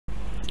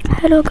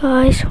Hello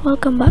guys,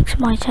 welcome back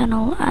to my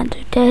channel, and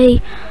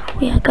today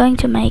we are going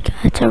to make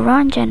a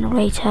terrain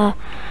generator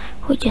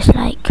which is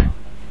like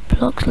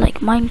blocks like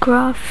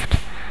Minecraft.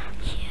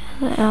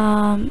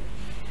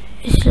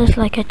 It's just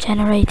like a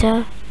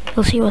generator.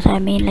 You'll see what I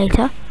mean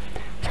later.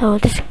 So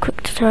this is a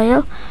quick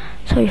tutorial.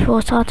 So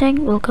before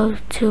starting, we'll go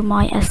to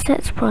my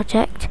assets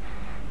project,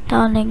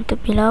 down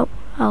linked below.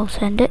 I'll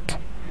send it.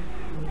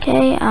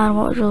 Okay, and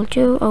what we'll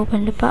do,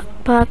 open the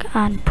backpack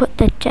and put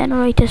the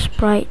generator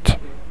sprite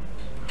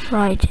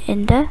right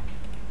in there.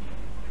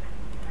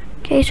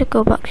 Okay, so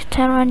go back to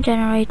terrain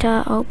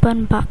generator,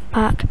 open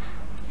backpack,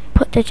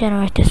 put the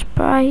generator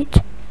sprite,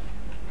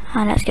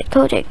 and let's get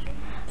coding.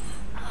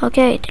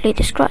 Okay, delete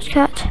the scratch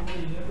cat.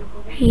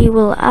 We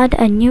will add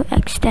a new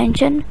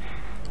extension,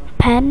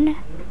 pen.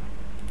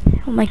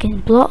 We'll make a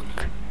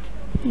block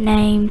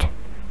named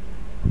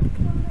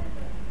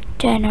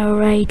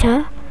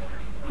generator.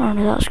 Run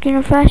without screen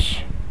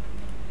refresh,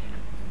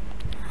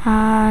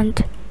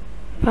 and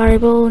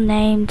variable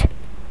named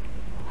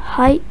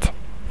height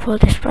for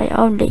the sprite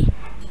only.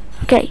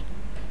 Okay,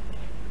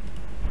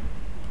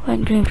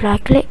 when green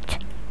flag clicked,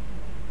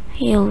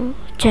 heal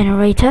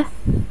generator.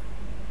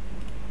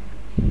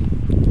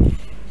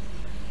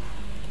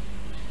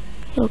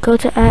 You'll go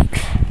to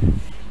x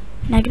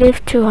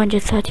negative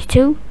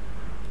 232,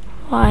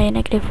 y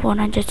negative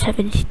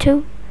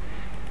 172.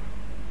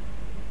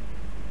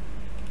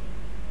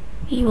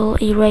 You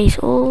will erase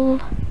all.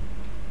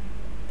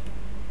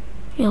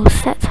 You'll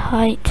set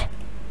height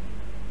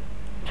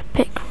to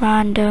pick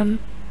random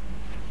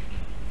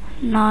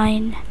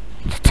 9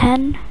 to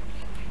 10.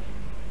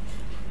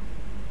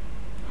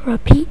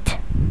 Repeat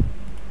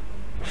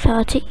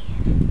 30.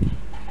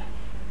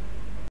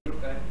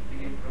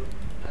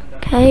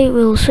 Okay,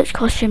 we'll switch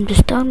costume to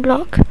stone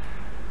block.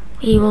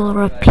 We will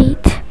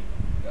repeat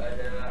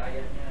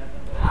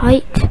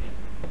height.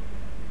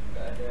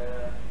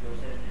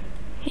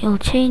 You'll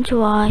change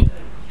y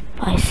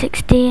by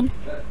 16.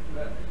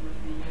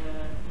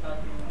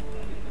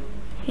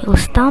 You'll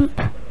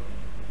stamp.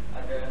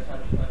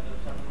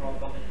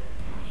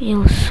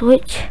 You'll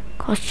switch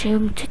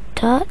costume to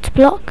dirt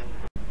block.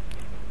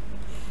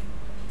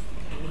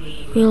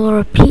 We'll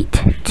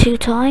repeat 2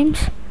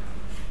 times.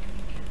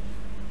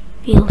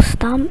 You'll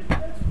stamp.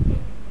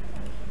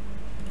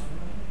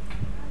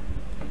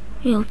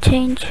 You'll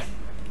change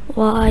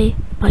y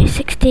by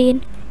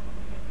 16.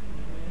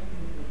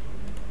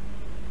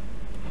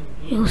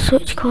 You'll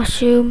switch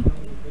costume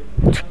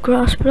to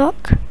grass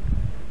block.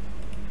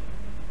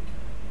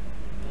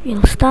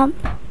 You'll stamp.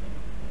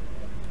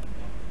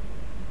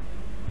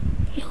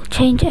 You'll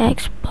change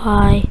x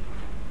by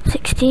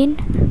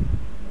 16,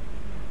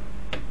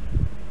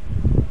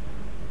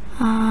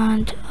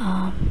 and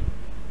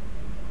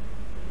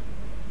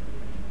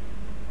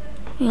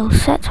you'll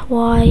set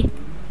y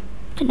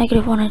to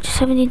negative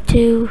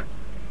 172,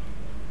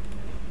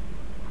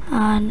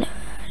 and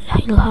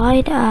you'll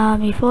hide.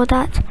 Before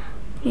that,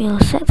 you'll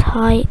set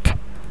height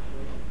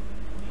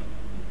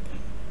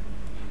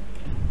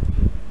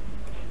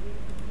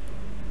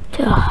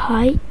to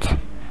height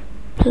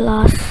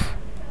plus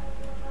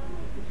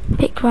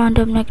pick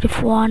random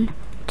negative 1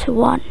 to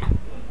 1.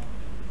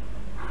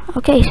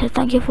 Okay, so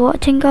thank you for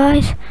watching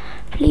guys.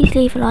 Please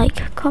leave a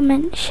like,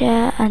 comment,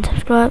 share and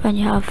subscribe, and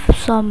you have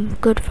some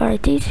good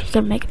varieties. You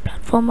can make a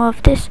platform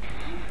of this.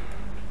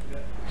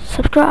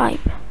 Subscribe.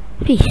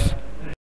 Peace.